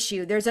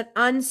issue. There's an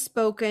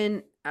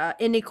unspoken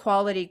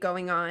inequality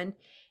going on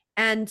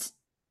and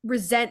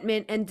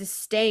resentment and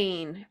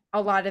disdain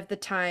a lot of the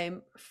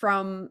time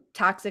from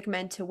toxic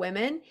men to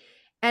women.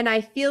 And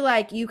I feel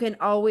like you can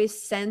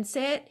always sense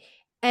it.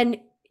 And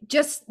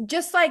just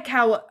like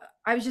how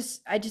I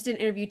just did an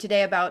interview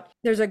today about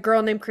there's a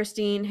girl named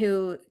Christine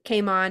who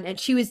came on and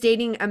she was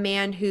dating a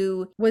man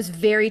who was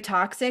very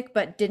toxic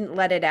but didn't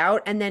let it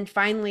out. And then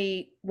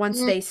finally,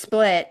 once Mm, they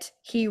split,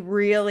 he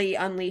really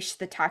unleashed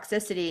the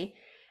toxicity.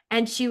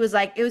 And she was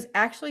like, it was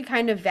actually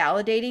kind of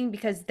validating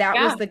because that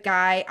was yeah, the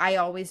guy I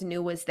always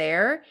knew was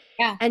there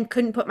yeah. and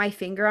couldn't put my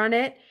finger on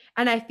it.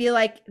 And I feel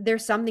like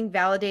there's something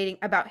validating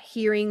about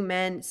hearing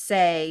men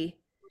say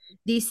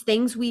these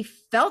things we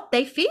felt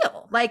they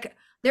feel. Like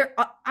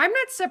I'm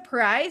not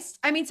surprised.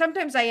 I mean,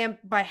 sometimes I am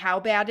by how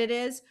bad it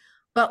is,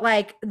 but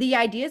like the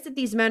ideas that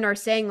these men are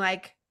saying,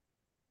 like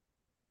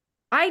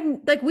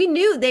we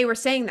knew they were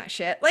saying that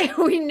shit. Like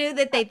we knew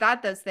that they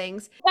thought those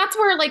things. That's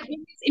where like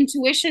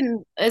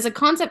intuition as a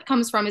concept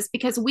comes from, is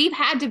because we've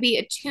had to be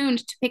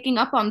attuned to picking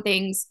up on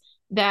things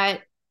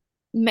that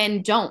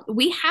men don't.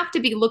 We have to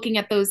be looking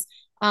at those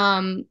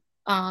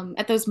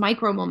at those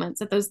micro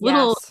moments, at those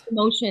little Yes.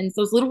 emotions,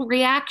 those little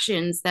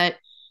reactions that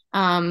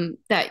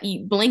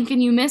you blink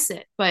and you miss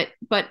it. But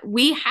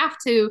we have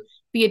to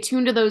be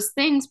attuned to those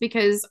things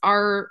because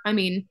I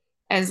mean,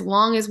 as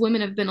long as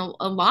women have been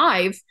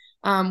alive,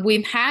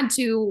 we've had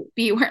to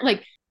be aware.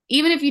 Like,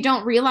 even if you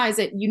don't realize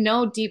it, you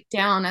know deep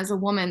down as a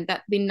woman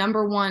that the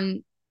number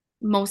one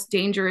most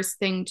dangerous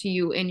thing to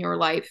you in your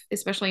life,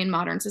 especially in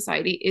modern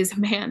society, is a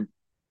man.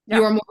 You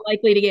Yeah. are more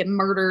likely to get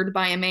murdered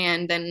by a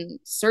man than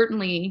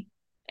certainly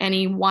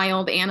any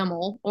wild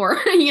animal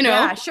or, you know.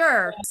 Yeah,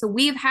 sure. So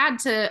we've had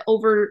to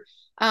over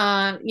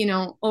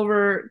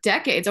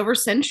decades, over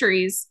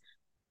centuries,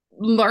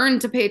 learn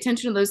to pay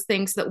attention to those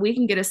things so that we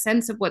can get a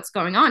sense of what's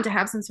going on, to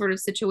have some sort of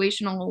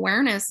situational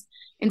awareness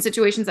in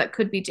situations that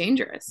could be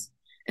dangerous.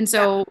 And Yeah.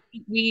 so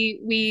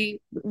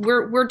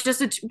we're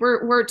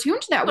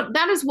attuned to that.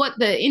 That is what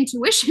the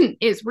intuition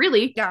is,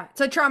 really. Yeah.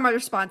 It's a trauma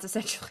response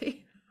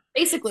essentially.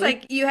 It's Basically.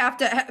 like you have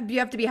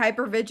to be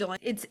hyper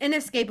vigilant. It's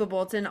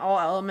inescapable. It's in all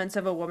elements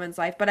of a woman's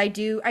life. But I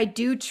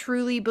do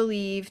truly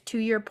believe, to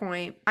your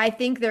point, I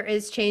think there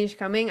is change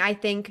coming. I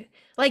think,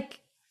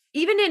 like,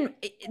 even in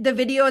the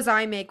videos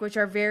I make, which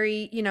are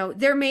very,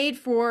 they're made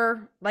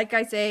for, like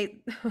I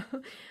say,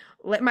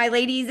 my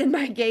ladies and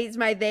my gays,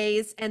 my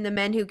theys, and the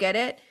men who get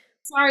it.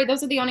 Sorry,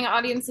 those are the only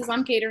audiences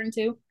I'm catering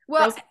to.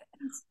 Well, Girls.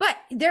 but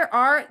there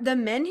are the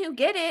men who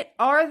get it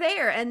are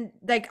there. And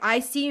like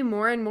I see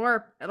more and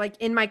more, like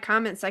in my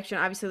comment section,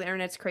 obviously the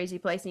internet's a crazy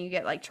place and you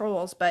get like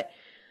trolls, but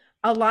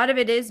a lot of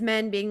it is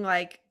men being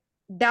like,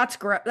 that's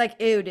gross, like,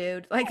 ew,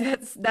 dude, like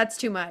that's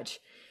too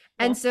much.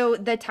 Yeah. And so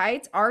the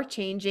tides are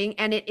changing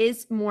and it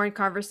is more in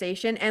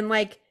conversation. And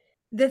like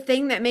the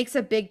thing that makes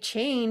a big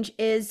change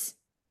is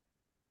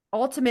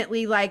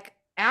ultimately like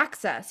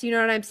access. You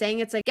know what I'm saying?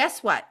 It's like,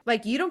 guess what?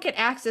 Like, you don't get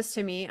access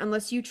to me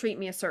unless you treat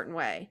me a certain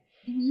way.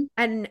 Mhm.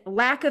 And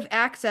lack of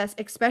access,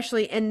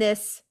 especially in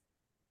this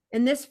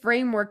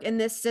framework, in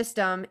this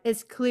system,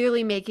 is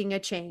clearly making a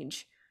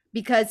change.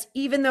 Because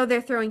even though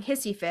they're throwing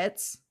hissy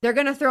fits, they're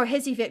going to throw a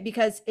hissy fit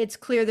because it's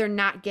clear they're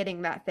not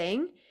getting that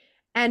thing.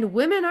 And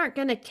women aren't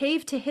going to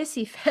cave to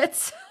hissy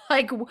fits.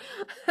 Like,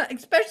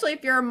 especially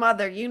if you're a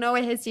mother, you know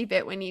a hissy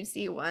fit when you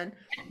see one.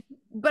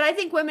 But I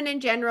think women in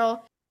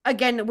general,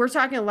 again, we're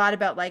talking a lot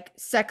about like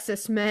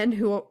sexist men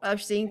who are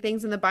seeing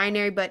things in the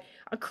binary, but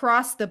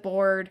across the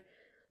board,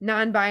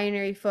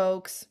 non-binary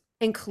folks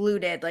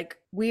included, like,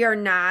 we are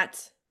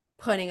not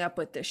putting up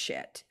with this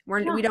shit.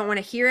 We Yeah. don't want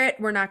to hear it.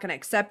 We're not going to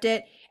accept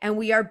it. And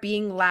we are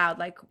being loud.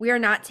 Like, we are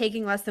not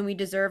taking less than we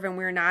deserve, and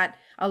we're not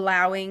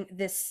allowing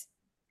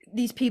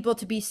these people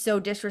to be so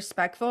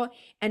disrespectful,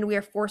 and we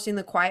are forcing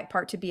the quiet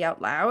part to be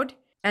out loud.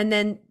 And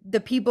then the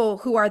people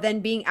who are then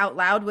being out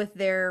loud with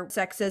their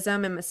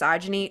sexism and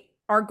misogyny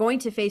are going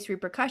to face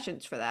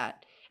repercussions for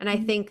that. And I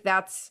Mhm. think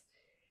that's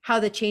how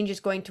the change is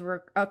going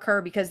to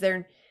occur, because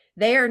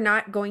they are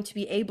not going to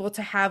be able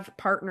to have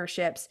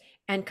partnerships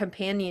and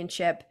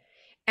companionship,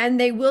 and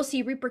they will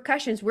see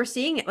repercussions. We're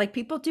seeing it. Like,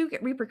 people do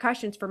get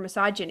repercussions for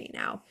misogyny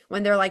now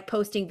when they're like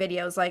posting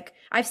videos. Like,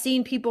 I've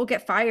seen people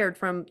get fired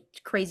from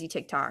crazy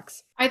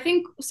TikToks. I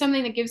think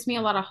something that gives me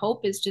a lot of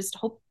hope is just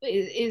hope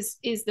is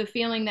the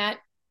feeling that,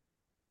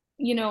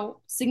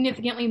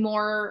 significantly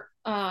more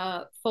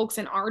folks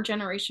in our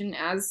generation,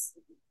 as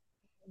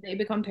they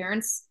become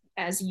parents,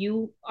 as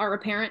you are a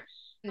parent,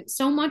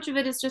 so much of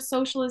it is just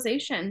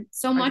socialization.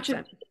 So much of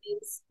 100%.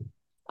 it is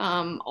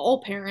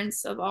all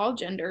parents of all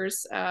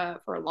genders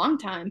for a long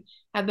time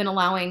have been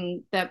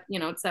allowing that,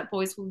 it's that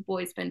boys will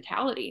boys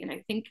mentality. And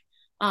I think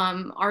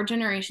our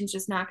generation's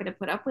just not going to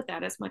put up with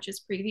that as much as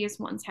previous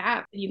ones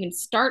have. You can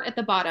start at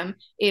the bottom.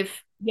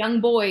 If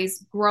young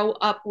boys grow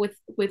up with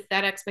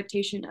that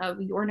expectation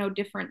of you're no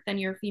different than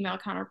your female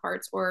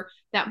counterparts, or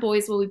that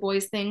boys will be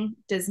boys thing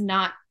does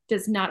not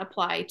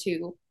apply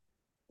to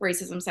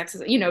racism,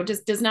 sexism,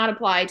 just does not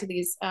apply to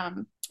these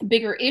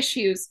bigger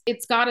issues.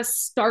 It's got to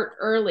start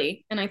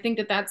early. And I think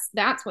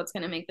that's what's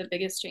going to make the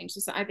biggest change.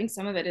 So I think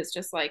some of it is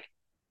just like,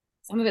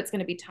 some of it's going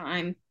to be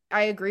time.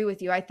 I agree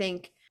with you. I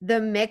think the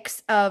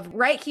mix of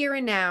right here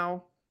and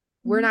now,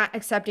 we're Mhm. not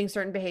accepting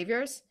certain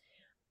behaviors,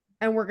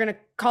 and we're going to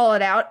call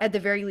it out at the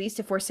very least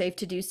if we're safe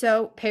to do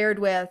so, paired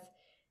with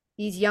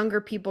these younger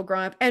people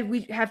growing up. And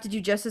we have to do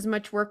just as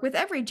much work with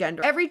every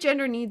gender. Every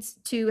gender needs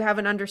to have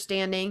an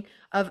understanding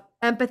of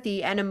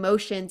empathy and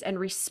emotions and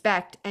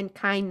respect and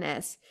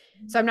kindness.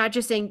 So I'm not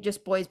just saying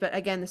just boys, but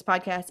again, this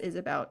podcast is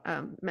about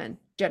men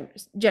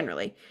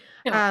generally.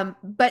 Yeah.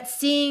 But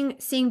seeing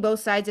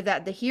both sides of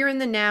that, the here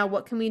and the now,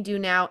 what can we do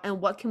now,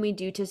 and what can we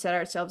do to set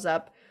ourselves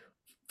up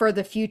for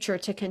the future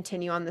to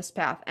continue on this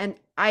path. And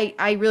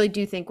I really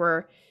do think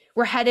we're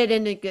headed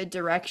in a good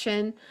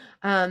direction.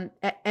 And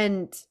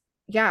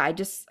yeah, I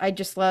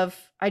just love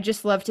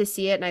to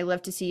see it, and I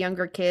love to see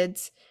younger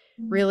kids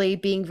really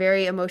being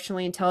very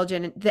emotionally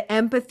intelligent. And the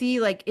empathy,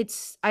 like,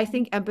 I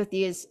think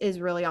empathy is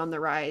really on the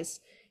rise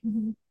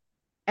Mhm.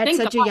 at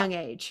Thank such a God. young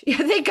age. Yeah,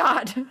 thank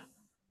God.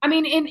 I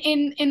mean,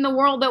 in the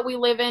world that we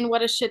live in,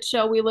 what a shit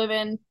show we live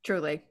in.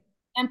 Truly.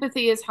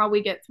 Empathy is how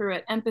we get through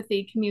it.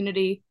 Empathy,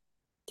 community,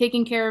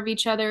 taking care of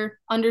each other,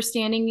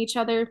 understanding each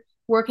other,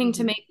 working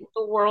to make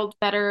the world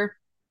better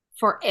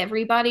for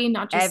everybody,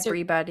 not just certain.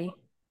 Everybody.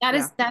 That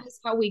Yeah. is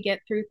how we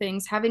get through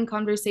things, having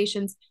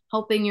conversations,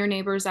 helping your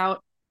neighbors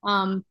out,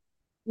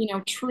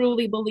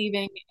 truly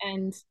believing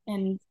and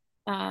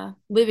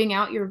living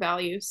out your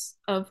values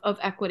of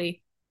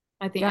equity.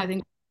 Yeah. I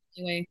think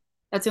anyway,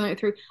 that's the only way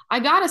through. I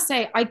gotta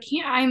say,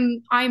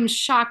 I'm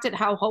shocked at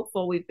how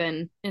hopeful we've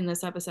been in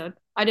this episode.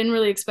 I didn't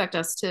really expect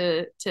us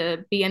to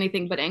be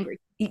anything but angry.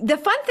 The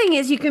fun thing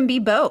is you can be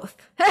both.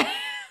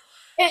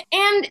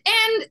 And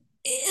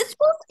it's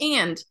both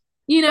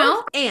you know,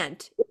 Both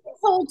and.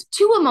 hold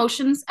two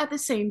emotions at the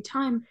same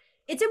time.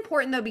 It's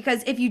important though,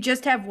 because if you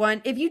just have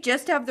one, if you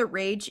just have the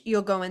rage,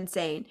 you'll go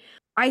insane.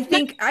 I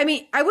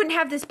mean, I wouldn't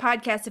have this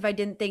podcast if I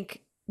didn't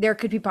think there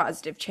could be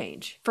positive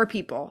change for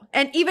people.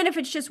 And even if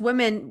it's just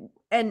women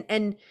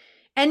and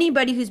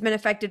anybody who's been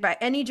affected by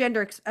any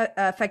gender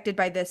affected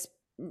by this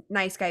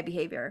nice guy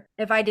behavior,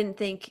 if I didn't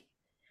think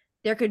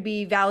there could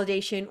be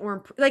validation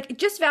or like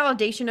just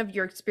validation of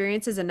your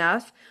experience is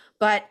enough.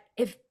 But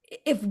if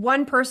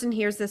one person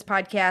hears this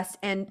podcast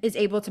and is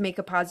able to make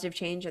a positive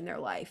change in their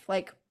life,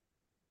 like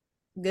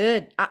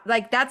good.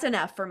 Like that's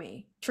enough for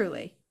me,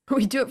 truly.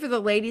 We do it for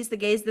the ladies, the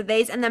gays, the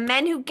theys, and the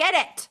men who get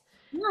it.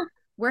 Yeah.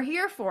 We're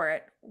here for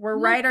it. We're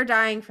right or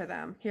dying for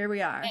them. Here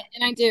we are.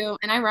 And I do.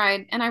 And I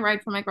ride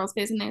for my girls,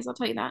 gays, and nays. I'll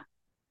tell you that.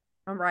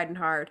 I'm riding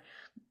hard.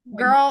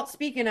 Girl,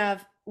 speaking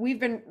of, we've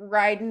been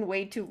riding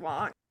way too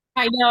long.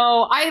 I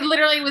know. I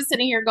literally was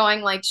sitting here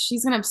going like,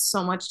 she's going to have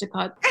so much to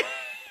cut.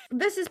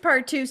 This is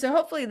part 2, so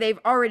hopefully they've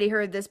already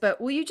heard this, but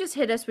will you just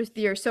hit us with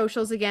your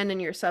socials again and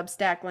your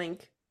Substack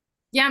link?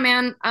 Yeah,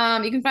 man.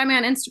 You can find me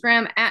on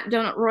Instagram at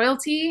Donut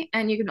Royalty,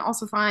 and you can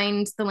also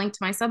find the link to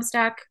my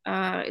Substack.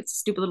 It's a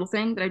stupid little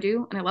thing that I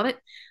do, and I love it.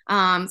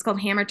 It's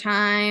called Hammer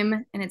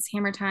Time, and it's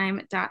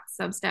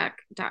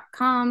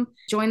hammertime.substack.com.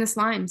 Join the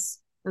slimes.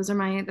 Those are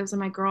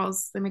my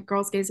girls. They're my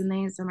girls, gays, and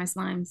theys. They're my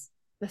slimes.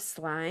 The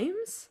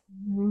slimes?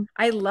 Mm-hmm.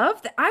 I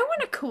love that. I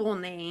want a cool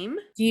name.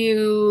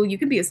 You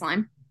can be a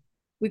slime.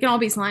 We can all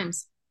be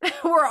slimes.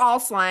 We're all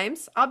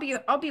slimes. I'll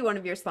be one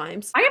of your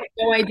slimes. I have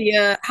no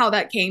idea how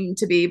that came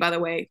to be, by the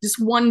way.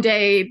 Just one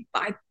day,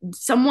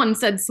 someone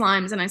said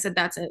slimes, and I said,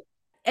 that's it.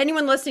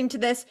 Anyone listening to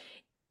this,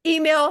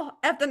 email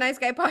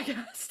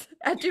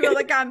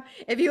 @theniceguypodcast@gmail.com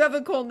if you have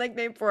a cool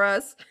nickname for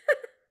us.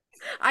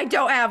 I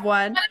don't have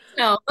one.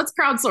 No, let's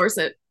crowdsource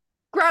it.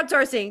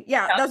 Crowdsourcing.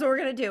 Yeah, that's what we're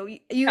going to do.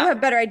 You have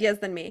better ideas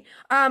than me.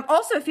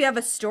 Also, if you have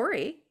a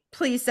story,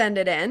 please send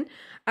it in.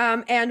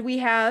 And we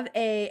have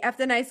a F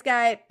the Nice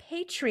Guy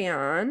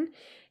Patreon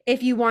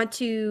if you want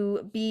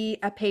to be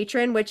a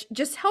patron, which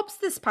just helps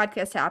this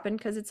podcast happen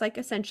because it's like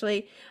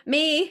essentially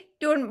me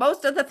doing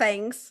most of the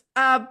things.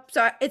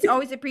 So it's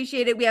always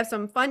appreciated. We have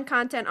some fun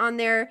content on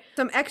there,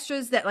 some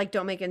extras that like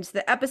don't make it into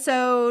the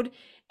episode.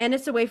 And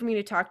it's a way for me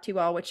to talk to you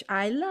all, which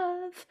I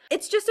love.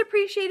 It's just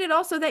appreciated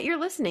also that you're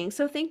listening.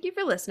 So thank you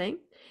for listening.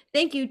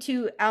 Thank you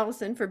to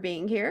Allison for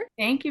being here.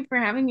 Thank you for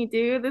having me,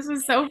 dude. This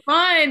was so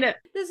fun.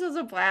 This was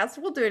a blast.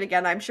 We'll do it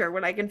again, I'm sure,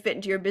 when I can fit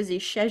into your busy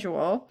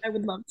schedule. I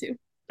would love to.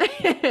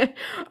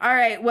 All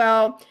right.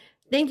 Well,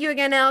 thank you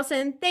again,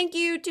 Allison. Thank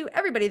you to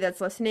everybody that's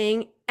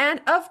listening.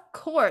 And of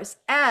course,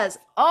 as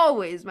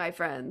always, my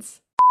friends,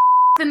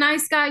 the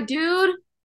nice guy, dude.